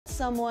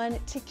someone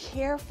to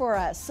care for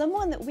us,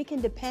 someone that we can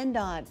depend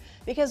on,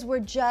 because we're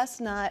just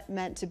not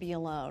meant to be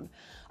alone.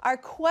 Our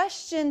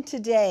question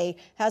today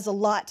has a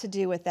lot to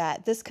do with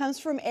that. This comes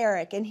from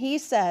Eric, and he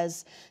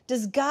says,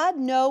 does God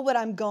know what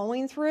I'm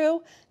going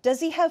through? Does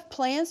he have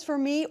plans for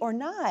me or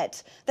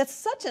not? That's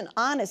such an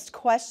honest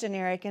question,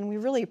 Eric, and we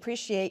really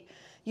appreciate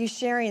you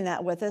sharing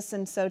that with us.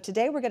 And so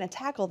today we're going to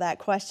tackle that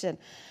question.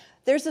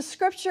 There's a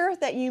scripture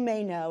that you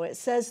may know. It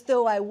says,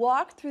 though I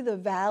walk through the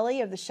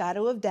valley of the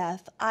shadow of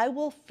death, I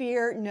will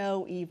fear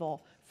no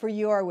evil, for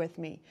you are with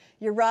me.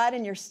 Your rod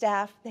and your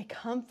staff, they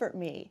comfort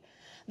me.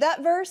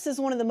 That verse is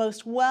one of the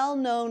most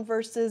well-known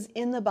verses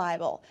in the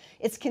Bible.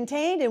 It's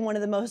contained in one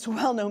of the most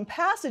well-known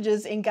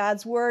passages in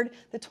God's Word,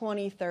 the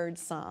 23rd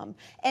Psalm.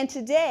 And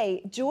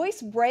today,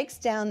 Joyce breaks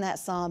down that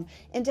psalm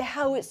into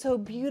how it so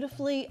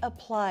beautifully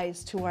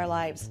applies to our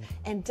lives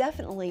and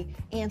definitely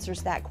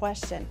answers that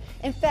question.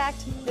 In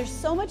fact, there's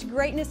so much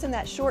greatness in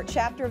that short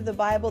chapter of the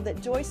Bible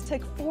that Joyce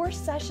took 4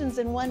 sessions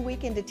in 1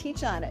 weekend to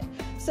teach on it.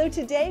 So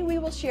today we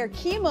will share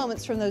key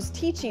moments from those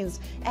teachings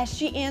as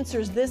she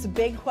answers this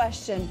big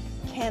question: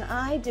 can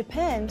I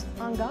depend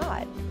on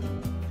God?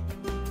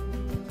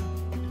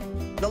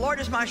 The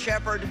Lord is my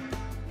shepherd,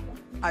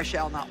 I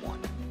shall not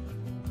want.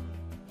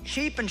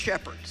 Sheep and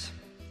shepherds,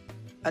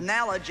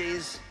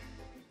 analogies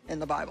in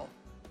the Bible.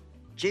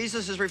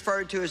 Jesus is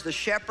referred to as the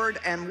shepherd,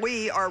 and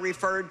we are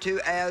referred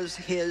to as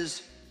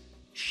his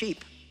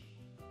sheep.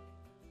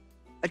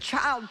 A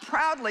child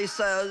proudly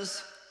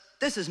says,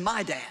 "This is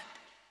my dad."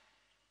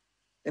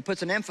 It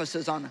puts an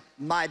emphasis on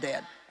my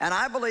dad. And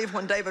I believe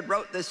when David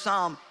wrote this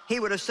psalm,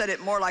 he would have said it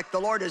more like, the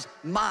Lord is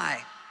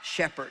my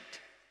shepherd.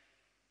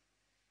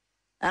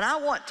 And I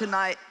want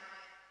tonight,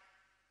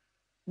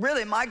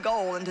 really my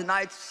goal in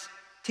tonight's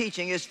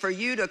teaching is for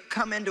you to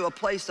come into a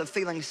place of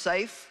feeling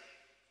safe.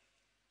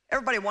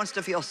 Everybody wants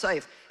to feel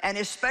safe, and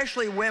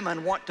especially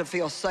women want to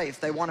feel safe.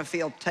 They want to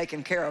feel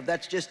taken care of.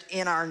 That's just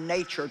in our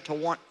nature to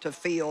want to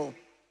feel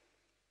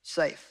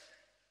safe.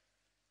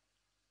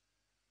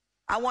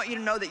 I want you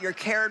to know that you're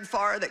cared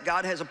for, that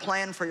God has a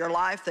plan for your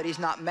life, that he's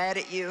not mad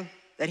at you,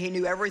 that he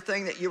knew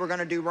everything that you were going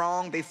to do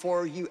wrong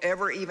before you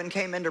ever even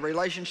came into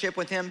relationship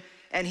with him,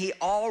 and he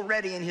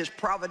already in his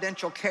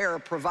providential care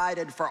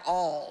provided for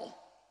all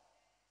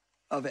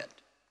of it.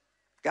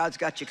 God's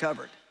got you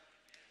covered.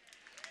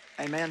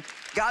 Amen.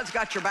 God's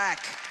got your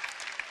back.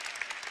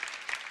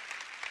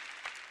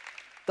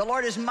 The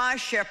Lord is my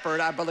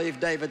shepherd, I believe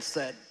David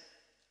said.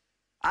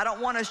 I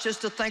don't want us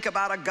just to think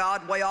about a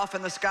God way off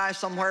in the sky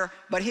somewhere,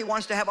 but he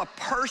wants to have a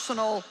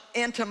personal,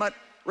 intimate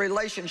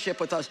relationship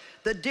with us.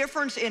 The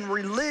difference in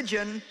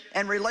religion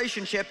and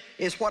relationship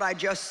is what I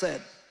just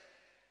said.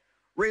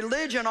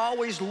 Religion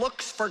always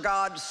looks for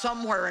God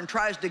somewhere and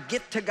tries to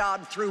get to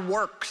God through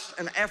works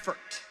and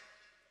effort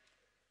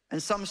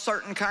and some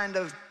certain kind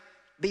of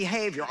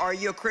behavior. Are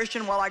you a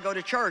Christian? Well, I go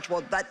to church.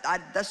 Well,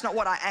 that's not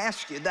what I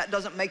asked you. That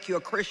doesn't make you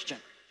a Christian.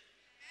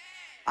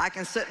 I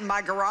can sit in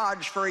my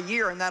garage for a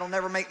year and that'll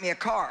never make me a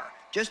car.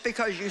 Just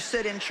because you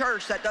sit in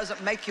church, that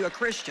doesn't make you a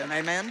Christian,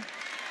 amen?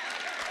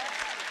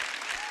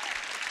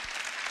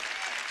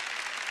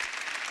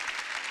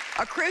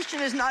 A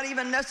Christian is not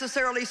even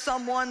necessarily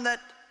someone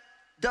that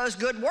does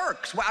good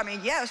works. Well, I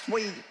mean, yes,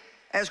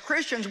 as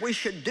Christians, we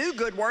should do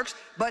good works,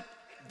 but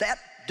that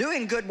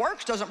doing good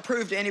works doesn't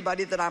prove to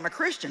anybody that I'm a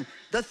Christian.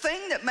 The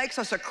thing that makes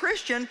us a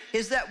Christian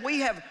is that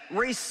we have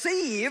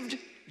received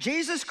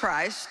Jesus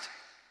Christ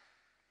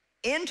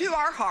into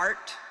our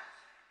heart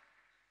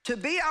to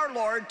be our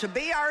Lord, to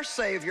be our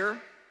Savior.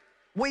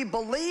 We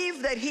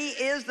believe that he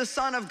is the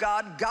Son of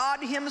God, God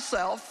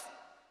himself,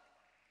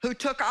 who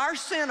took our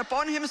sin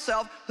upon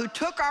himself, who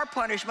took our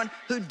punishment,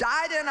 who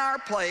died in our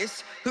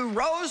place, who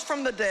rose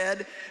from the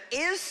dead,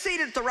 is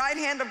seated at the right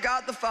hand of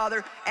God the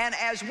Father, and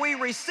as we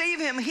receive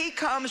him, he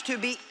comes to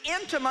be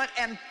intimate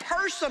and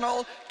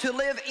personal, to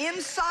live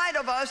inside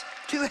of us,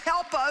 to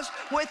help us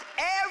with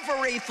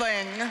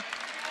everything.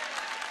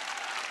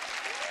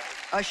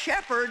 A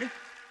shepherd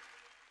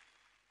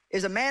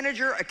is a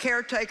manager, a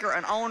caretaker,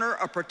 an owner,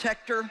 a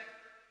protector,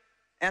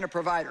 and a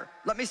provider.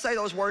 Let me say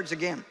those words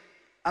again.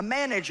 A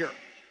manager,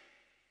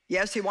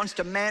 yes, he wants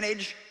to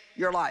manage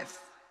your life.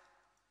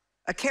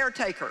 A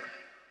caretaker,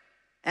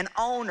 an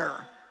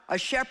owner, a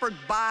shepherd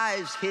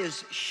buys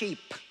his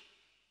sheep.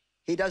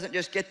 He doesn't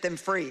just get them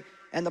free.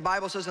 And the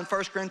Bible says in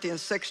 1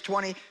 Corinthians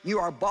 6:20, you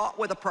are bought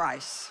with a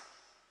price.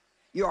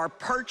 You are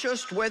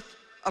purchased with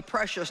a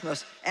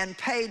preciousness and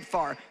paid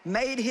for,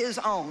 made his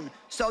own.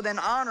 So then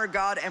honor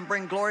God and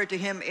bring glory to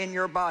him in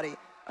your body.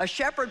 A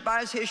shepherd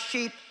buys his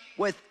sheep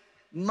with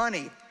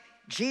money.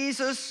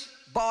 Jesus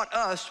bought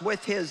us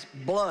with his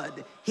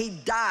blood. He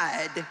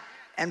died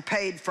and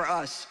paid for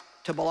us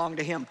to belong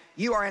to him.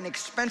 You are an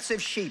expensive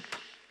sheep.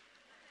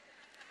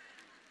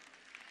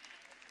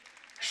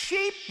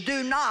 Sheep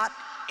do not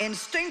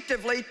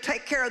instinctively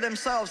take care of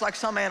themselves like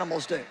some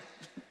animals do.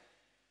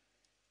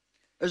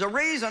 There's a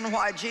reason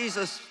why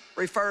Jesus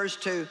refers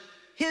to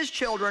his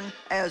children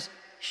as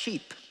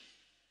sheep.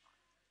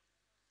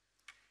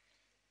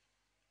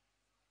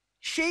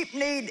 Sheep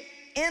need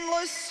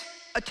endless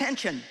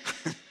attention.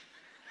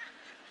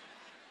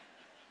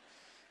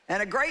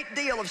 and a great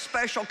deal of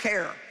special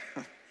care.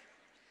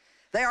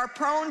 They are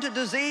prone to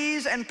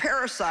disease and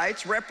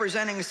parasites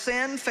representing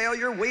sin,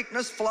 failure,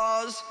 weakness,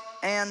 flaws,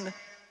 and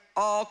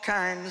all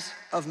kinds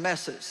of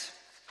messes.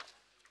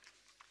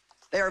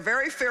 They are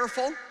very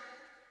fearful,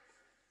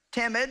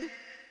 timid,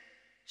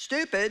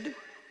 stupid.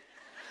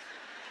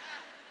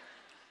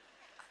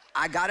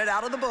 I got it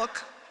out of the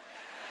book.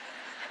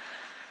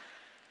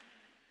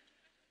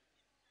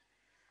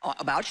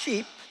 About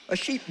sheep, a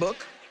sheep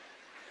book.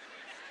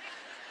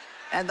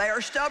 And they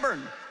are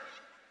stubborn.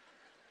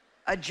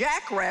 A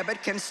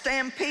jackrabbit can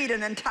stampede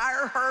an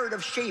entire herd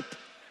of sheep.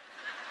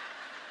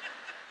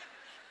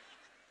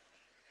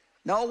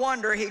 No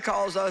wonder he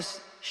calls us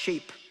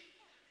sheep.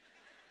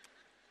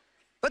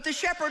 But the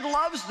shepherd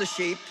loves the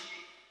sheep,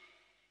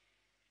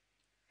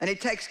 and he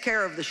takes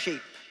care of the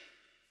sheep.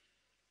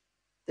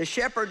 The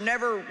shepherd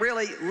never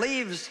really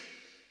leaves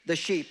the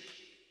sheep.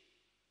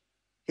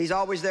 He's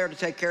always there to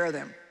take care of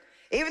them.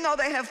 Even though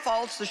they have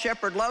faults, the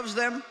shepherd loves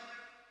them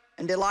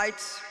and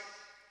delights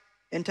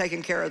in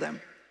taking care of them.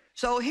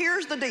 So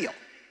here's the deal.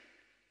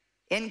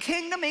 In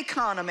kingdom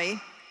economy,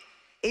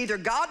 either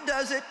God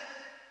does it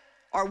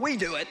or we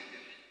do it.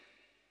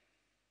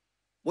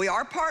 We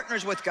are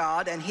partners with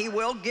God, and he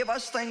will give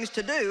us things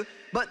to do,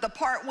 but the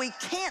part we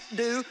can't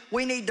do,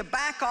 we need to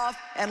back off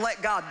and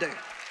let God do.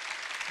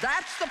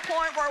 That's the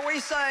point where we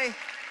say,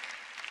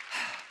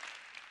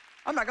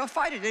 I'm not gonna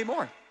fight it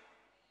anymore.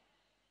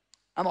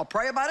 I'm gonna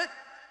pray about it.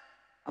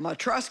 I'm gonna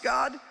trust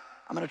God.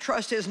 I'm gonna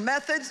trust his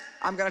methods.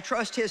 I'm gonna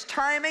trust his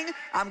timing.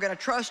 I'm gonna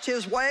trust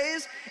his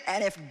ways.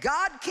 And if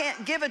God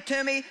can't give it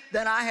to me,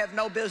 then I have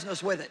no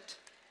business with it.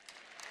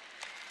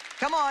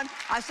 Come on,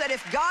 I said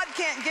if God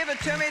can't give it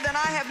to me, then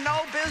I have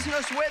no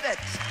business with it.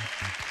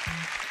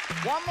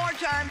 One more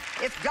time,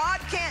 if God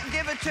can't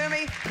give it to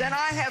me, then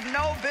I have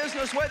no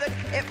business with it.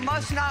 It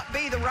must not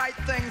be the right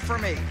thing for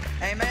me.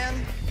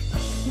 Amen?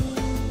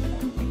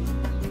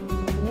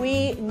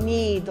 We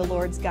need the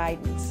Lord's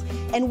guidance,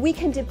 and we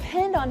can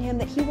depend on him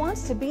that he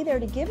wants to be there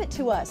to give it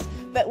to us,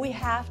 but we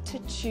have to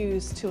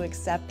choose to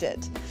accept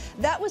it.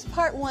 That was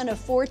part 1 of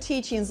 4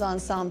 teachings on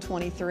Psalm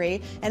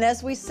 23, and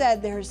as we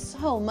said, there's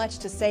so much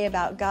to say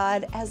about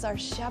God as our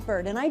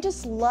shepherd, and I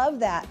just love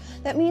that.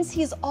 That means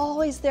he's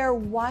always there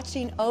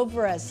watching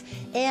over us,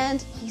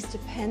 and he's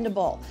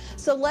dependable.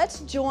 So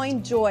let's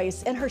join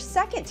Joyce in her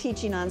 2nd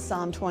teaching on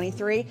Psalm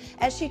 23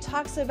 as she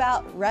talks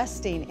about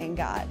resting in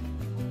God.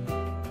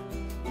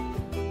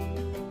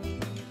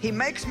 He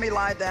makes me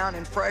lie down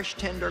in fresh,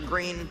 tender,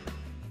 green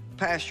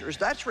pastures.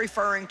 That's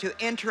referring to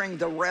entering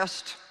the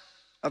rest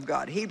of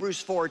God.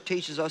 Hebrews 4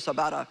 teaches us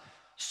about a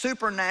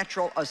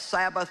supernatural, a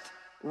Sabbath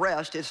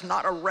rest. It's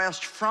not a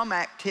rest from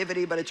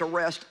activity, but it's a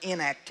rest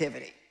in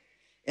activity.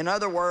 In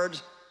other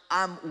words,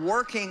 I'm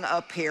working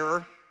up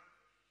here,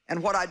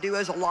 and what I do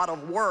is a lot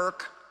of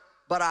work,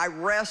 but I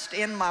rest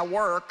in my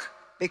work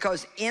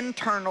because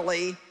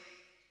internally,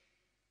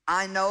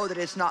 I know that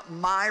it's not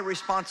my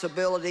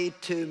responsibility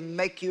to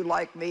make you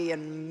like me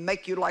and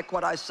make you like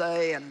what I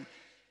say, and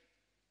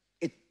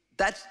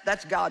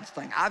that's God's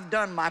thing. I've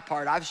done my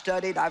part. I've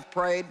studied, I've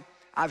prayed,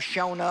 I've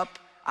shown up,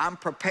 I'm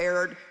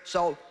prepared.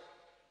 So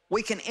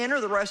we can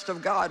enter the rest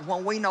of God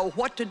when we know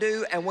what to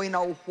do and we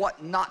know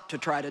what not to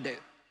try to do.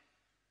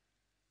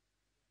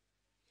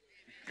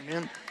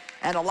 Amen.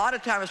 And a lot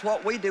of times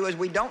what we do is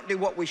we don't do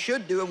what we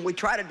should do, and we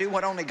try to do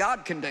what only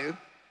God can do.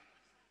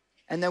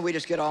 And then we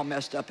just get all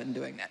messed up in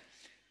doing that.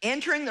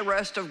 Entering the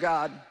rest of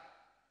God,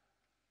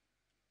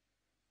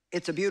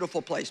 it's a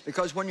beautiful place,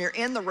 because when you're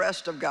in the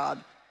rest of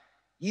God,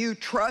 you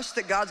trust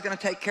that God's gonna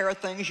take care of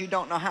things. You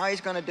don't know how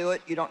he's gonna do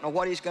it. You don't know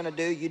what he's gonna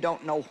do. You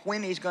don't know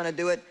when he's gonna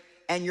do it.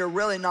 And you're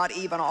really not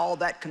even all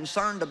that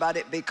concerned about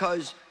it,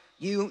 because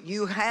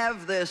you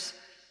have this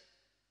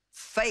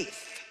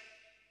faith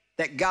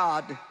that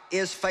God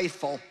is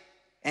faithful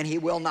and he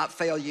will not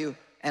fail you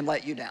and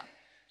let you down.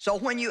 So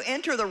when you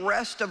enter the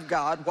rest of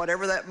God,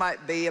 whatever that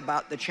might be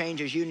about the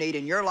changes you need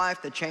in your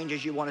life, the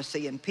changes you want to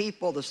see in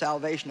people, the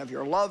salvation of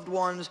your loved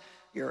ones,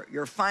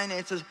 your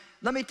finances,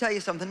 let me tell you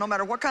something. No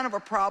matter what kind of a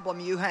problem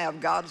you have,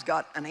 God's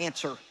got an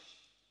answer.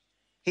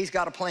 He's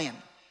got a plan.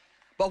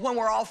 But when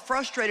we're all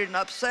frustrated and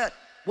upset,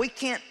 we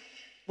can't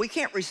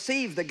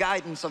receive the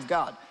guidance of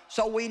God.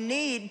 So we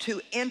need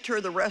to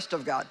enter the rest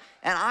of God.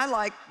 And I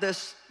like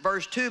this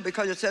verse 2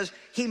 because it says,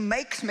 he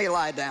makes me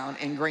lie down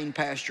in green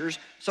pastures.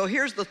 So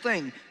here's the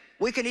thing.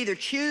 We can either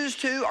choose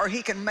to, or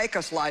he can make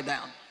us lie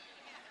down.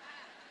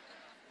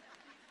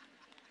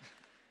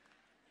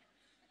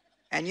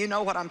 And you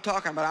know what I'm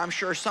talking about. I'm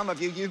sure some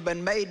of you, you've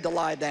been made to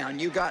lie down.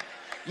 You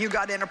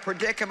got in a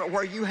predicament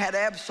where you had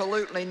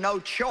absolutely no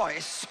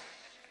choice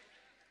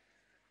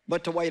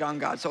but to wait on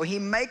God. So he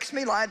makes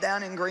me lie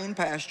down in green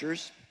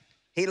pastures.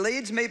 He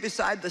leads me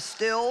beside the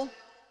still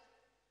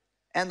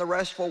and the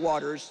restful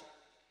waters.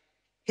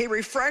 He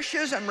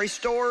refreshes and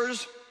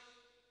restores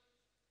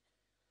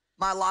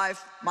my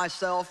life,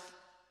 myself,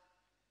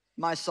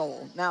 my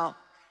soul. Now,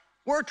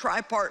 we're a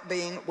tripart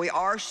being. We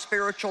are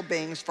spiritual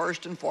beings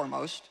first and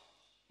foremost.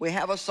 We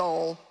have a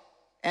soul,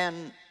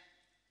 and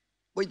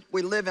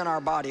we live in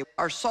our body.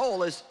 Our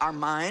soul is our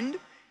mind,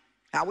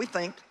 how we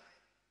think,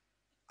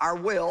 our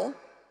will,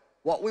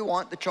 what we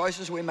want, the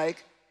choices we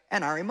make,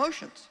 and our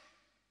emotions.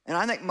 And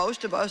I think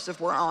most of us, if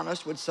we're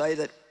honest, would say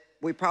that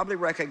we probably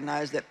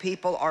recognize that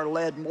people are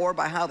led more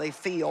by how they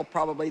feel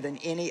probably than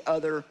any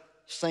other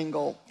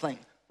single thing.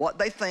 What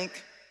they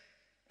think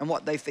and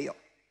what they feel.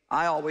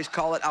 I always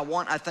call it, I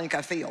want, I think,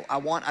 I feel. I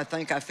want, I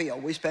think, I feel.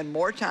 We spend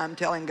more time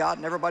telling God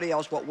and everybody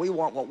else what we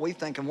want, what we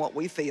think, and what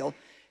we feel.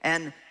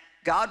 And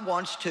God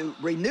wants to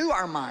renew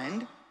our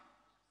mind,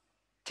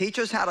 teach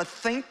us how to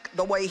think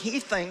the way He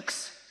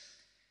thinks.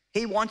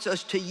 He wants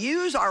us to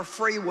use our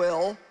free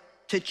will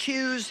to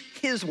choose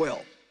His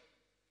will.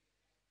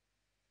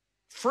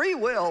 Free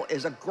will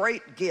is a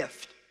great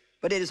gift,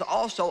 but it is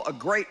also a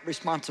great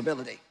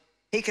responsibility.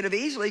 He could have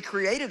easily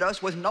created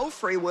us with no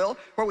free will,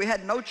 where we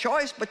had no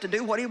choice but to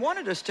do what He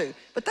wanted us to.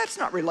 But that's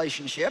not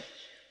relationship.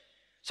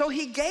 So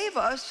He gave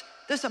us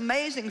this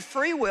amazing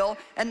free will,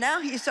 and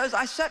now He says,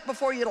 I set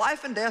before you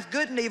life and death,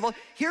 good and evil.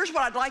 Here's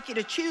what I'd like you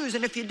to choose,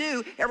 and if you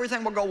do,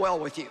 everything will go well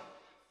with you.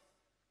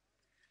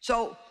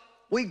 So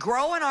we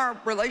grow in our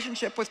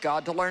relationship with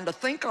God to learn to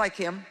think like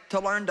Him, to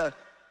learn to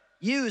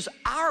use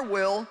our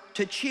will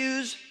to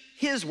choose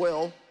His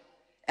will,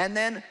 and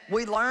then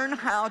we learn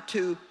how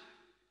to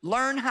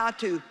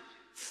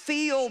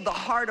feel the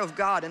heart of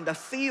God and to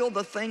feel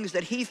the things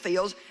that He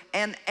feels,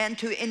 and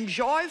to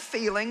enjoy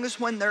feelings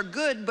when they're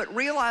good, but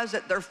realize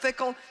that they're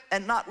fickle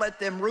and not let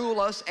them rule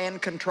us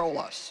and control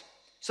us.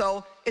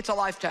 So it's a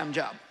lifetime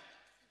job.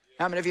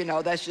 How many of you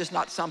know that's just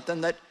not something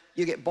that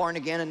you get born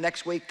again and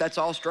next week that's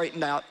all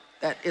straightened out?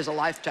 That is a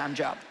lifetime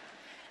job.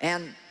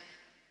 And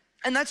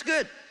that's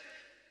good.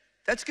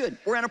 That's good.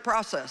 We're in a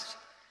process.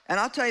 And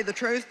I'll tell you the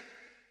truth,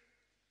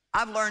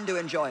 I've learned to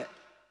enjoy it.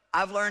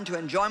 I've learned to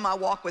enjoy my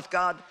walk with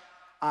God.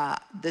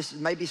 This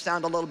maybe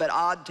sound a little bit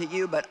odd to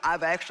you, but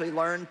I've actually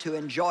learned to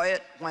enjoy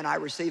it when I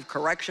receive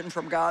correction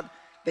from God,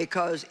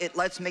 because it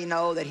lets me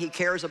know that He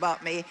cares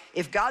about me.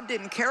 If God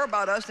didn't care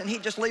about us, then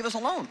He'd just leave us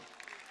alone.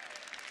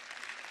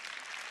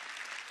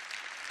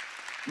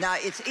 Now,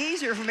 it's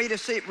easier for me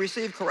to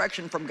receive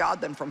correction from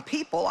God than from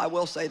people, I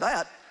will say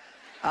that.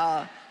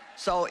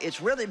 So it's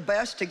really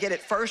best to get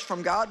it first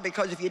from God,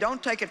 because if you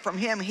don't take it from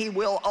Him, He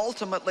will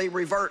ultimately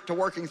revert to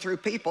working through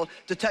people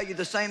to tell you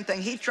the same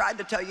thing He tried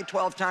to tell you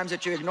 12 times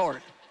that you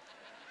ignored.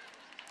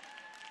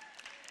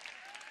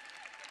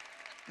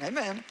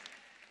 Amen.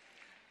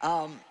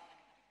 So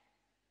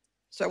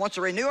He wants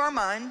to renew our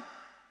mind.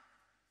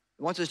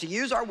 He wants us to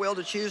use our will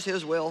to choose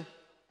His will,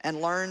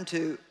 and learn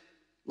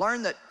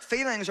that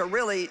feelings are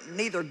really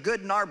neither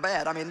good nor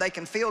bad. I mean, they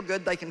can feel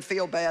good, they can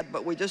feel bad,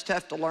 but we just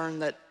have to learn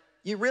that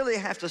you really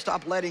have to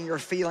stop letting your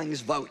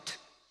feelings vote.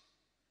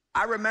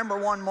 I remember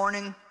one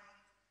morning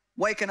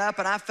waking up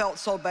and I felt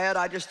so bad,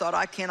 I just thought,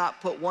 I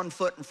cannot put one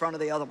foot in front of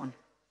the other one.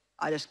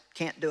 I just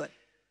can't do it.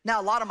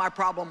 Now, a lot of my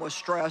problem was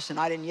stress, and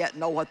I didn't yet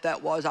know what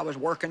that was. I was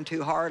working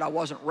too hard. I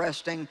wasn't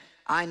resting.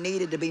 I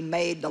needed to be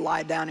made to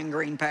lie down in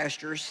green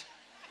pastures.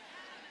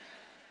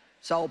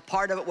 So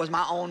part of it was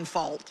my own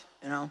fault,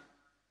 you know.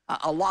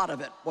 A lot of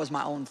it was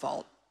my own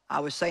fault. I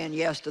was saying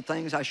yes to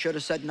things I should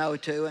have said no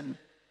to, and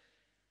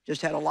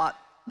just had a lot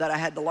that I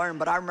had to learn.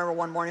 But I remember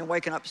one morning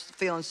waking up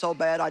feeling so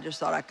bad, I just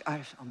thought,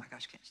 oh my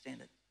gosh, can't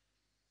stand it.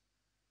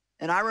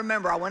 And I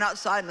remember I went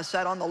outside and I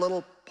sat on the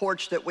little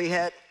porch that we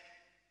had,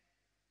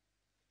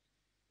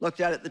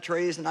 looked out at the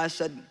trees, and I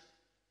said,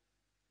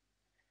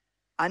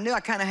 I knew I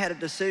kind of had a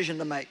decision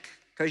to make.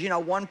 Because, you know,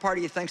 one part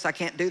of you thinks I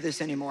can't do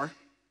this anymore.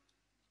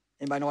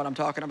 Anybody know what I'm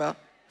talking about?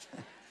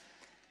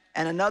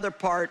 And another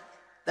part,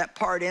 that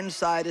part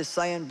inside is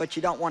saying, but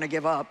you don't want to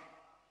give up.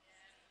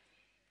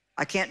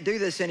 I can't do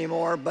this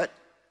anymore, but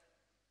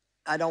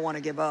I don't want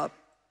to give up.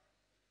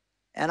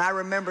 And I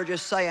remember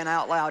just saying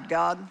out loud,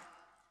 God,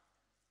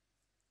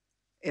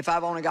 if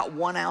I've only got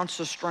 1 ounce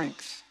of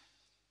strength,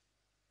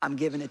 I'm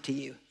giving it to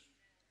you.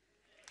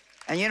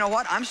 And you know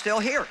what? I'm still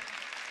here.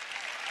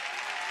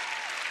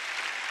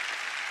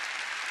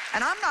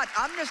 And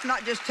I'm just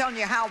not just telling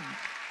you how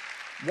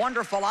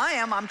wonderful I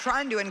am. I'm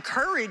trying to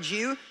encourage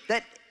you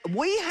that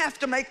we have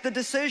to make the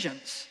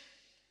decisions.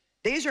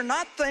 These are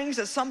not things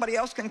that somebody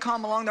else can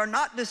come along. They're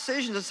not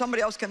decisions that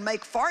somebody else can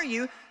make for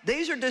you.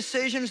 These are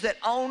decisions that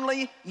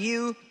only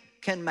you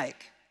can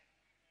make.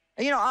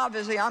 And you know,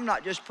 obviously, I'm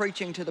not just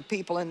preaching to the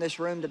people in this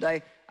room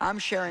today. I'm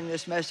sharing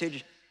this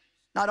message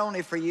not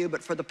only for you,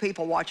 but for the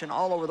people watching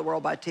all over the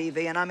world by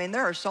TV. And I mean,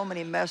 there are so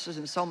many messes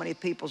in so many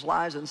people's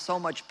lives and so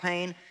much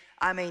pain.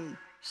 I mean,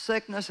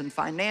 sickness and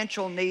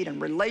financial need and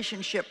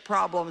relationship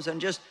problems and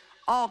just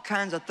all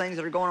kinds of things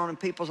that are going on in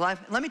people's life.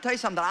 And let me tell you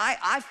something,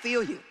 I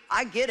feel you,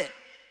 I get it.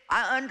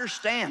 I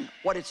understand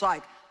what it's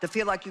like to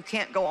feel like you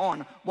can't go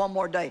on one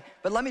more day.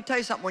 But let me tell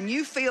you something, when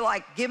you feel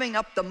like giving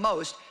up the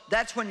most,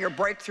 that's when your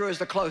breakthrough is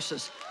the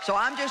closest. So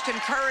I'm just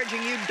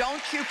encouraging you,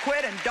 don't you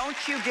quit and don't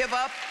you give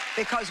up,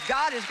 because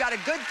God has got a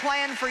good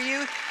plan for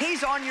you.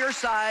 He's on your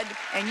side,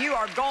 and you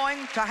are going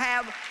to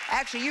have,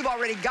 actually, you've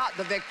already got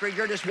the victory.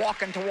 You're just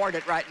walking toward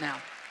it right now.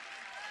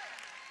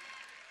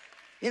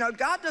 You know,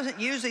 God doesn't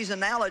use these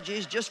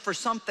analogies just for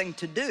something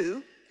to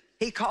do.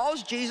 He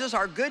calls Jesus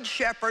our good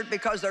shepherd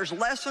because there's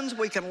lessons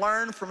we can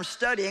learn from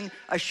studying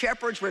a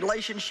shepherd's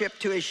relationship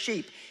to his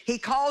sheep. He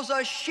calls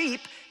us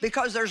sheep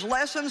because there's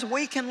lessons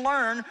we can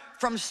learn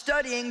from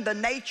studying the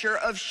nature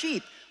of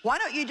sheep. Why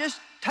don't you just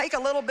take a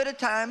little bit of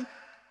time?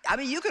 I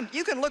mean, you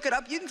can look it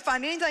up. You can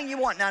find anything you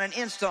want now in an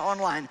instant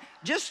online.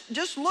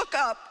 Just look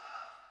up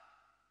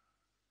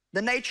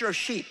the nature of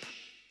sheep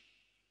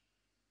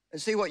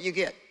and see what you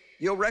get.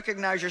 You'll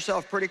recognize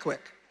yourself pretty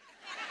quick.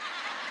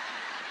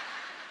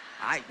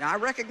 I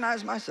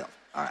recognize myself.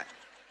 All right.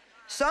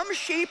 Some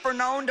sheep are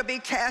known to be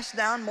cast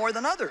down more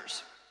than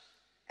others,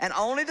 and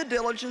only the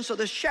diligence of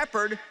the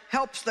shepherd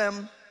helps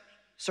them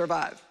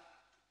survive.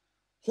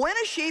 When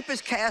a sheep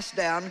is cast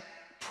down,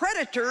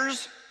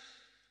 predators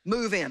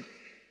move in.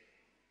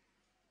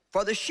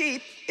 For the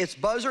sheep, it's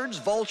buzzards,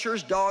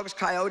 vultures, dogs,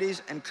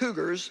 coyotes, and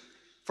cougars.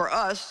 For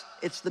us,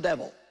 it's the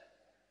devil.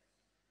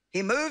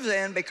 He moves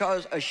in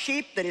because a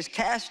sheep that is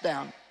cast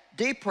down,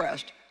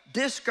 depressed,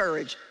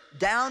 discouraged,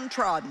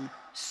 downtrodden,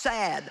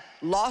 sad,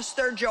 lost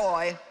their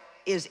joy,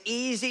 is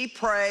easy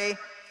prey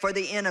for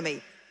the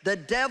enemy. The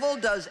devil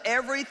does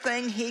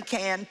everything he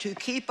can to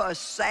keep us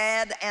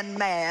sad and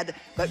mad,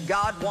 but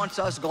God wants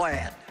us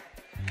glad.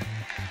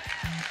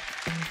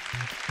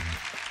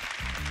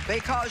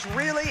 Because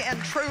really and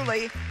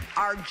truly,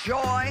 our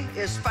joy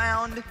is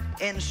found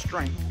in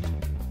strength.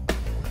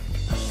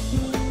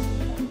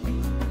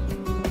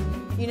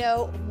 You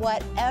know,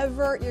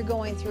 whatever you're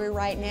going through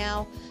right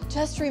now,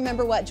 just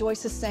remember what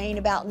Joyce is saying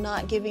about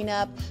not giving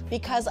up,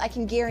 because I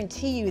can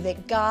guarantee you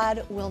that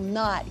God will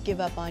not give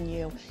up on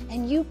you,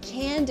 and you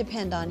can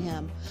depend on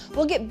Him.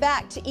 We'll get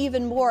back to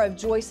even more of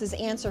Joyce's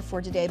answer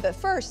for today, but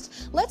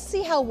first, let's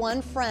see how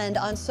one friend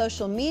on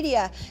social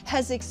media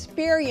has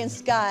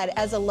experienced God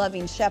as a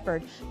loving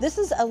shepherd. This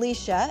is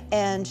Alicia,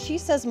 and she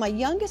says, my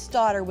youngest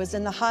daughter was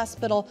in the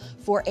hospital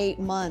for 8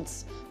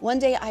 months. One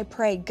day I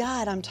prayed,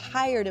 God, I'm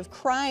tired of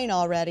crying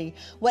already.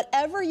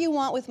 Whatever you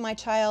want with my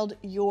child,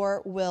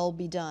 your will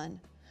be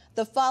done.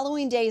 The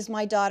following days,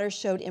 my daughter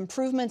showed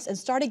improvements and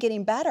started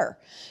getting better.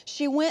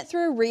 She went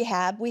through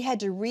rehab. We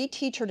had to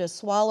reteach her to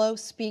swallow,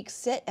 speak,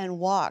 sit, and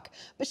walk.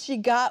 But she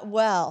got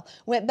well,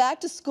 went back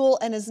to school,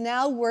 and is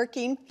now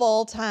working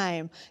full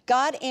time.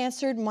 God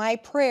answered my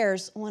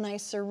prayers when I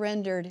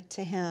surrendered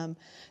to Him.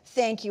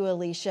 Thank you,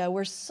 Alicia.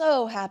 We're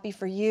so happy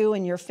for you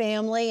and your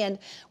family, and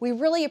we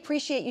really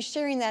appreciate you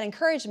sharing that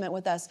encouragement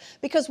with us,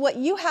 because what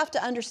you have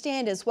to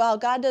understand is while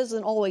God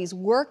doesn't always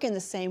work in the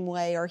same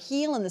way or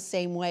heal in the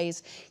same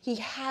ways, He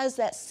has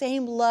that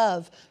same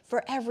love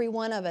for every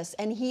one of us,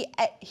 and He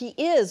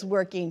is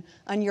working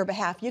on your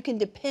behalf. You can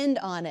depend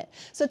on it.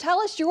 So tell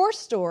us your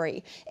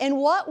story. In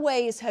what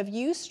ways have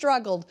you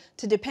struggled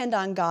to depend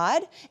on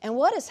God, and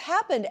what has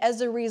happened as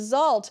a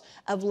result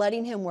of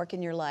letting Him work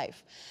in your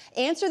life?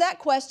 Answer that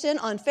question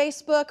on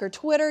Facebook or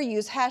Twitter.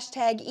 Use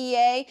hashtag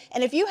EA.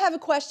 And if you have a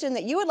question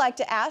that you would like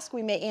to ask,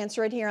 we may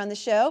answer it here on the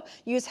show.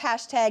 Use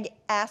hashtag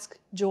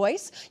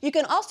AskJoyce. You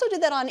can also do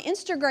that on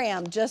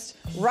Instagram. Just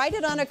write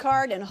it on a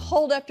card and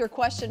hold up your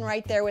question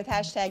right there with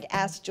hashtag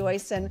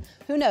AskJoyce. And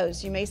who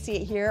knows, you may see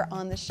it here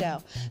on the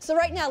show. So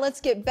right now,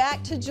 let's get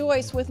back to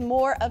Joyce with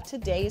more of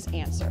today's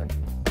answer.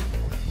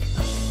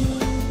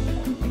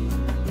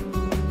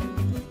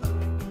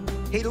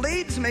 He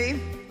leads me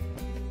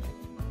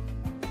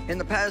in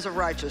the paths of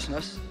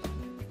righteousness,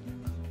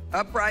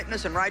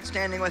 uprightness and right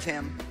standing with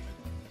Him,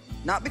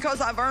 not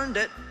because I've earned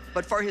it,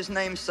 but for His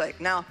name's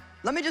sake. Now,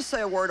 let me just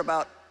say a word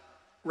about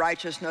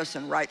righteousness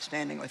and right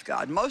standing with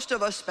God. Most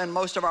of us spend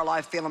most of our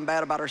life feeling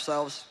bad about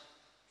ourselves,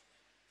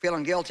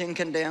 feeling guilty and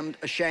condemned,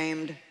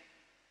 ashamed,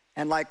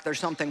 and like there's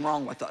something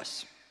wrong with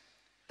us.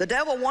 The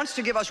devil wants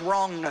to give us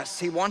wrongness.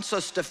 He wants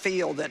us to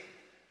feel that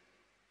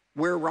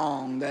we're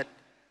wrong, that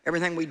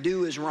everything we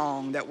do is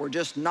wrong, that we're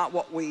just not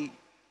what we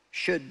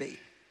should be.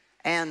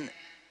 And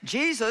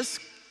Jesus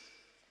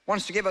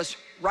wants to give us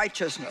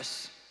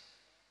righteousness,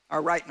 or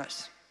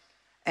rightness.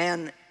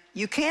 And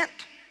you can't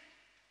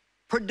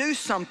produce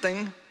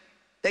something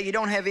that you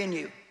don't have in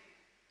you.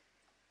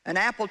 An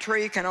apple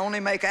tree can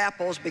only make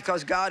apples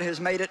because God has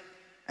made it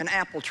an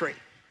apple tree.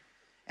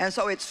 And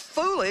so it's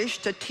foolish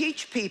to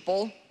teach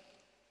people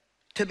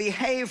to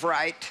behave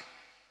right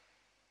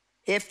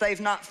if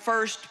they've not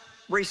first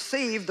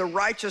received the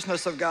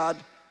righteousness of God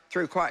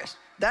through Christ.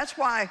 That's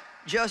why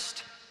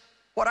just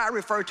what I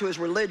refer to as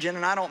religion,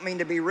 and I don't mean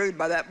to be rude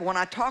by that, but when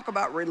I talk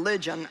about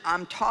religion,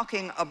 I'm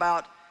talking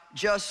about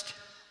just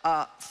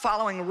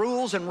following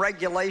rules and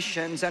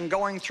regulations and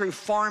going through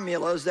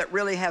formulas that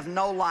really have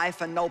no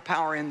life and no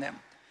power in them.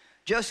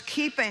 Just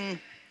keeping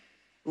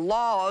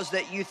laws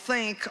that you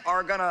think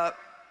are gonna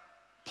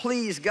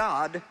please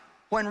God,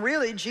 when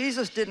really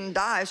Jesus didn't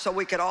die so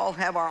we could all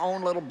have our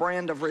own little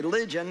brand of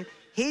religion.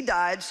 He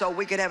died so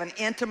we could have an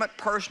intimate,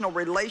 personal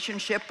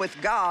relationship with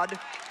God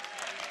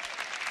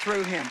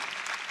through Him.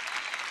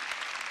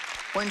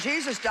 When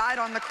Jesus died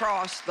on the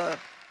cross, the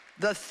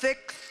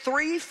thick,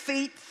 3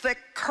 feet thick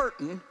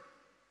curtain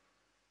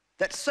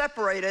that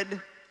separated,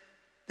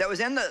 that was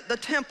in the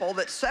temple,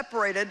 that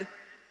separated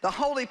the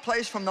holy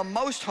place from the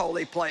most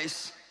holy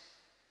place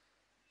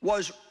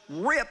was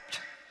ripped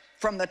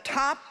from the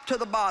top to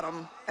the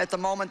bottom at the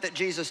moment that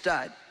Jesus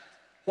died.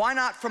 Why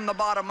not from the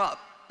bottom up?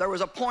 There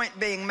was a point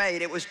being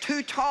made. It was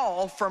too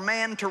tall for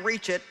man to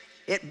reach it.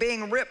 It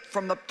being ripped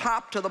from the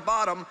top to the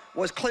bottom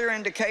was clear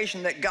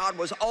indication that God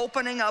was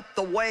opening up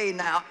the way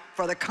now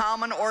for the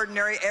common,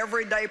 ordinary,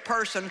 everyday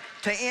person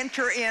to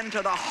enter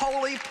into the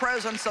holy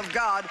presence of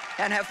God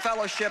and have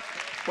fellowship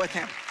with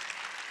Him.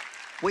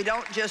 We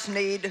don't just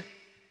need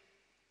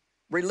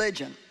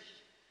religion.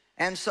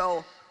 And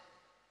so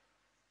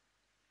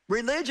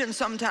religion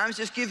sometimes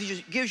just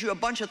gives you a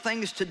bunch of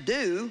things to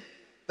do,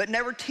 but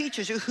never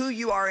teaches you who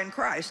you are in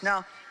Christ.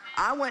 Now,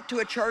 I went to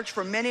a church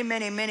for many,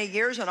 many, many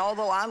years, and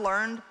although I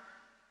learned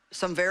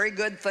some very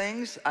good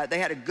things, they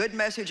had a good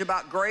message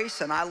about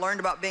grace, and I learned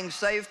about being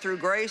saved through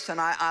grace,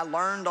 and I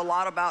learned a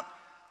lot about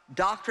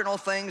doctrinal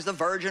things, the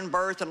virgin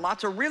birth, and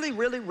lots of really,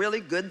 really, really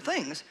good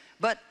things.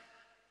 But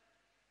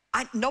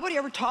nobody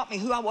ever taught me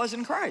who I was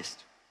in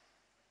Christ.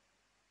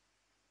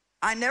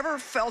 I never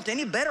felt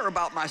any better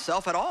about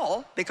myself at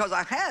all because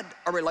I had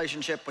a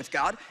relationship with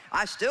God.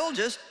 I still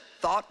just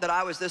thought that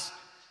I was this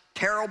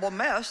terrible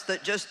mess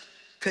that just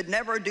could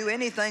never do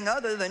anything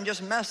other than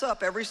just mess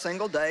up every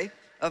single day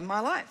of my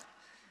life.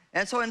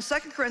 And so in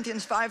 2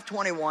 Corinthians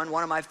 5:21,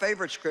 one of my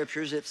favorite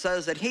scriptures, it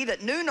says that he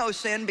that knew no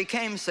sin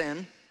became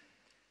sin,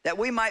 that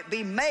we might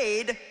be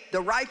made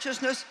the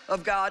righteousness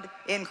of God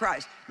in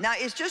Christ. Now,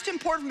 it's just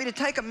important for me to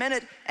take a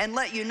minute and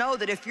let you know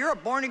that if you're a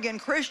born-again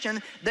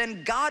Christian,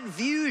 then God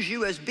views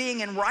you as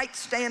being in right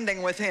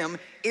standing with Him,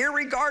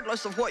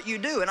 irregardless of what you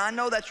do. And I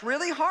know that's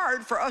really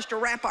hard for us to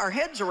wrap our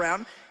heads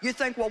around. You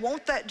think, well,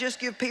 won't that just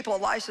give people a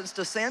license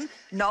to sin?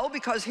 No,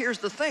 because here's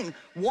the thing.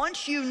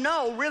 Once you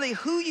know really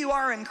who you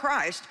are in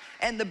Christ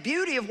and the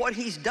beauty of what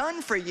He's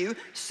done for you,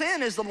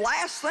 sin is the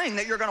last thing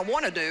that you're going to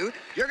want to do.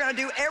 You're going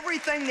to do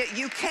everything that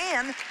you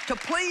can to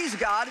please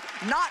God,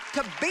 not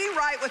to be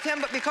right with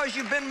Him, but because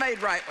you've been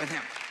made right with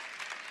Him.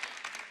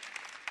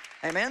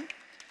 Amen?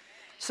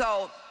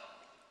 So,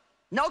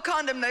 no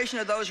condemnation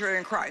of those who are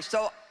in Christ.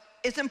 So,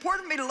 it's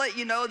important for me to let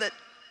you know that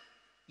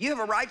you have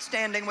a right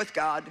standing with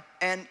God,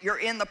 and you're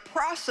in the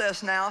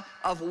process now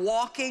of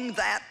walking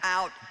that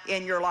out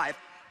in your life.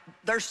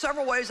 There's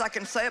several ways I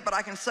can say it, but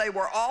I can say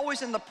we're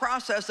always in the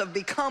process of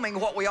becoming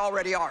what we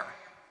already are.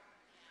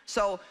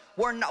 So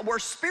we're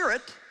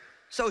spirit,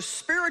 so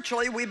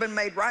spiritually we've been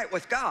made right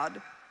with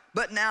God,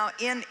 but now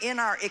in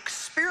our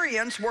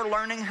experience we're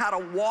learning how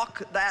to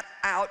walk that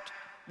out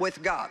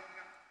with God.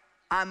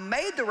 I'm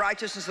made the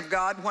righteousness of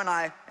God when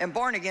I am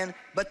born again,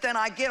 but then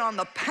I get on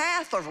the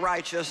path of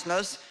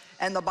righteousness,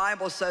 and the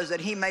Bible says that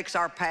He makes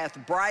our path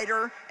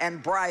brighter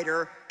and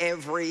brighter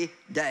every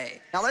day.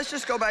 Now let's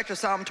just go back to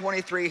Psalm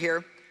 23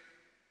 here.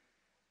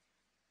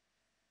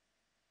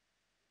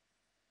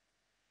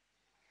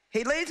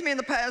 He leads me in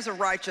the paths of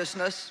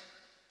righteousness,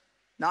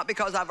 not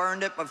because I've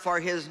earned it, but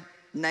for His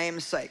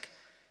name's sake.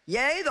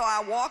 Yea, though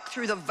I walk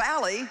through the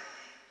valley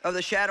of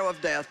the shadow of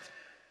death,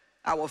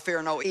 I will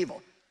fear no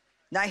evil.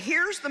 Now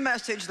here's the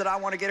message that I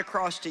want to get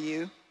across to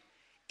you.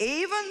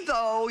 Even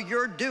though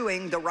you're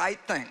doing the right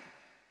thing,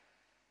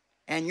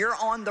 and you're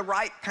on the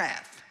right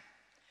path,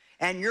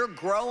 and you're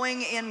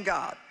growing in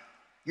God,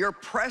 you're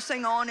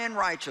pressing on in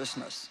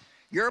righteousness,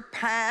 your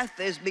path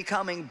is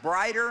becoming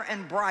brighter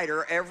and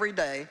brighter every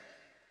day,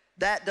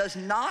 that does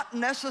not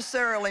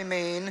necessarily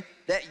mean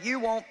that you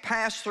won't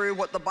pass through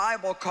what the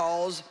Bible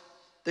calls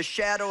the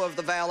shadow of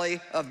the valley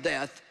of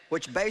death,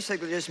 which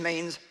basically just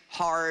means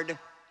hard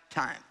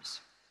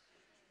times.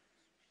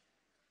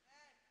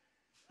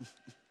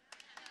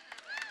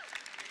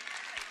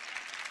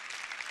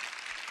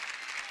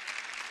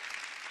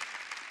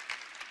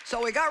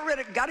 So we got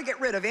to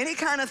get rid of any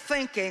kind of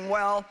thinking,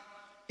 well,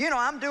 you know,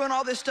 I'm doing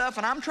all this stuff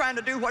and I'm trying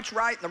to do what's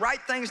right and the right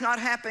thing's not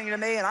happening to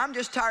me and I'm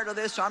just tired of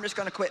this, so I'm just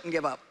going to quit and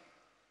give up.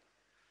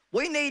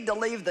 We need to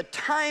leave the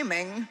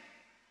timing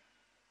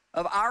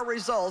of our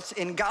results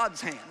in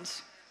God's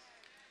hands.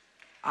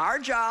 Our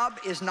job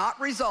is not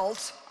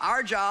results,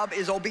 our job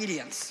is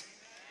obedience.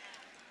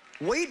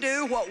 We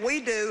do what we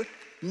do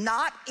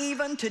not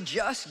even to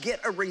just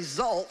get a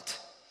result,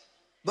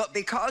 but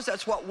because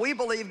that's what we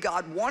believe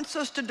God wants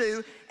us to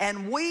do,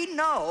 and we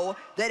know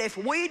that if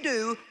we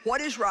do what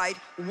is right,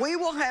 we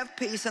will have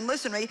peace. And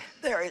listen to me,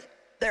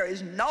 there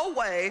is no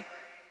way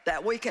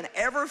that we can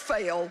ever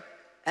fail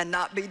and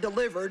not be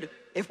delivered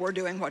if we're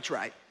doing what's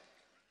right.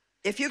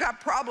 If you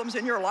got problems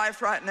in your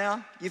life right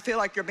now, you feel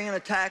like you're being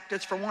attacked,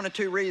 it's for one of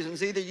two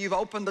reasons. Either you've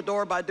opened the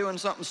door by doing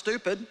something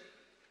stupid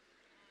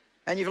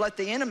and you've let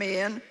the enemy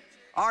in,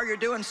 or you're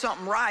doing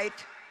something right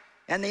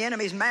and the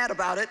enemy's mad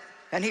about it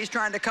and he's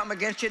trying to come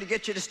against you to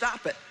get you to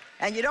stop it.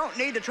 And you don't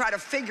need to try to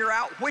figure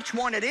out which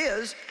one it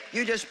is.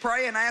 You just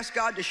pray and ask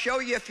God to show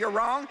you if you're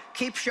wrong,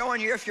 keep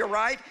showing you if you're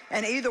right,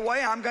 and either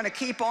way, I'm going to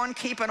keep on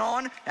keeping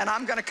on, and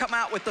I'm going to come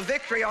out with the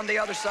victory on the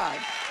other side.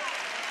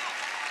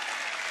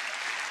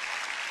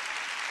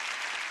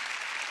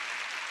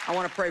 I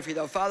want to pray for you,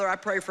 though. Father, I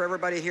pray for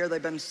everybody here.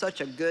 They've been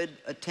such a good,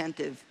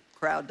 attentive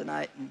crowd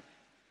tonight. And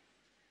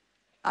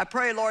I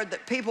pray, Lord,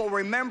 that people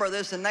remember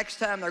this, and next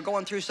time they're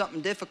going through something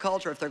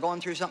difficult, or if they're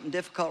going through something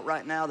difficult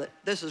right now, that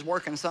this is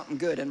working something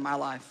good in my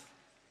life.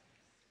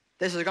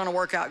 This is going to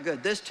work out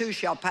good. This too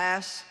shall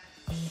pass,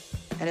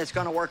 and it's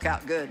going to work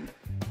out good.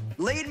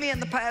 Lead me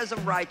in the paths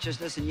of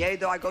righteousness, and yea,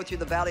 though I go through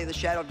the valley of the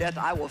shadow of death,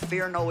 I will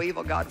fear no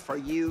evil, God, for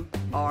you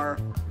are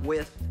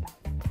with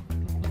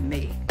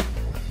me.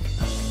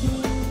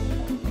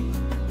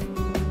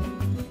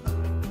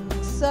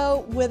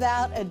 So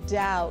without a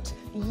doubt,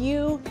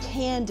 you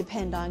can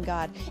depend on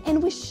God,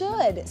 and we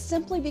should,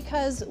 simply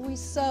because we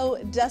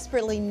so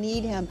desperately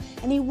need Him,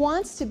 and He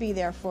wants to be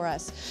there for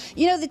us.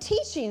 You know, the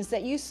teachings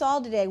that you saw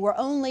today were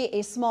only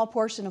a small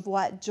portion of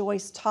what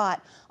Joyce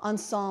taught on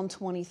Psalm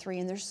 23,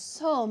 and there's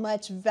so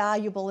much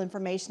valuable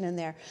information in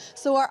there.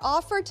 So our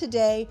offer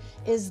today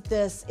is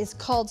this. It's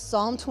called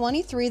Psalm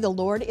 23, The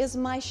Lord is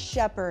My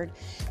Shepherd,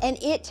 and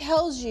it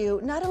tells you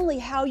not only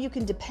how you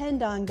can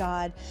depend on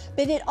God,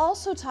 but it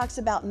also talks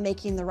about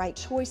making the right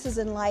choices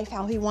in life,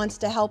 how He wants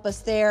to help us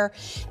there,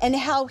 and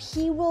how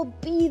He will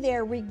be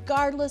there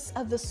regardless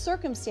of the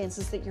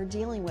circumstances that you're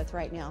dealing with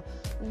right now.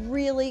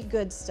 Really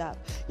good stuff.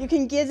 You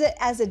can get it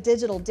as a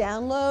digital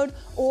download,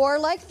 or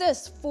like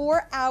this,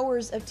 4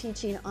 hours of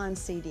teaching on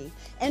CD.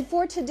 And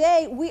for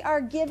today, we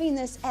are giving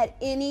this at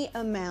any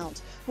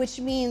amount, which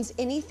means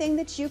anything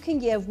that you can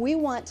give, we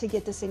want to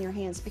get this in your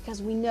hands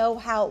because we know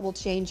how it will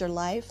change your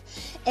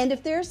life. And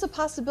if there's a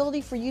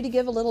possibility for you to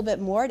give a little bit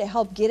more to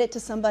help get it to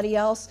somebody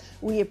else,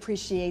 we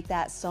appreciate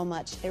that so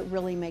much. It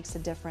really makes a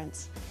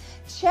difference.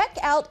 Check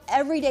out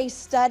Everyday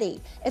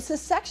Study. It's a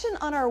section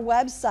on our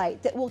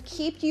website that will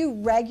keep you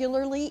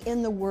regularly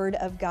in the Word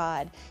of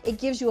God. It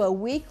gives you a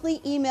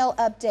weekly email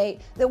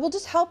update that will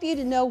just help you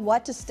to know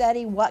what to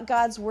study, what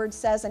God's Word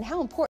says, and how important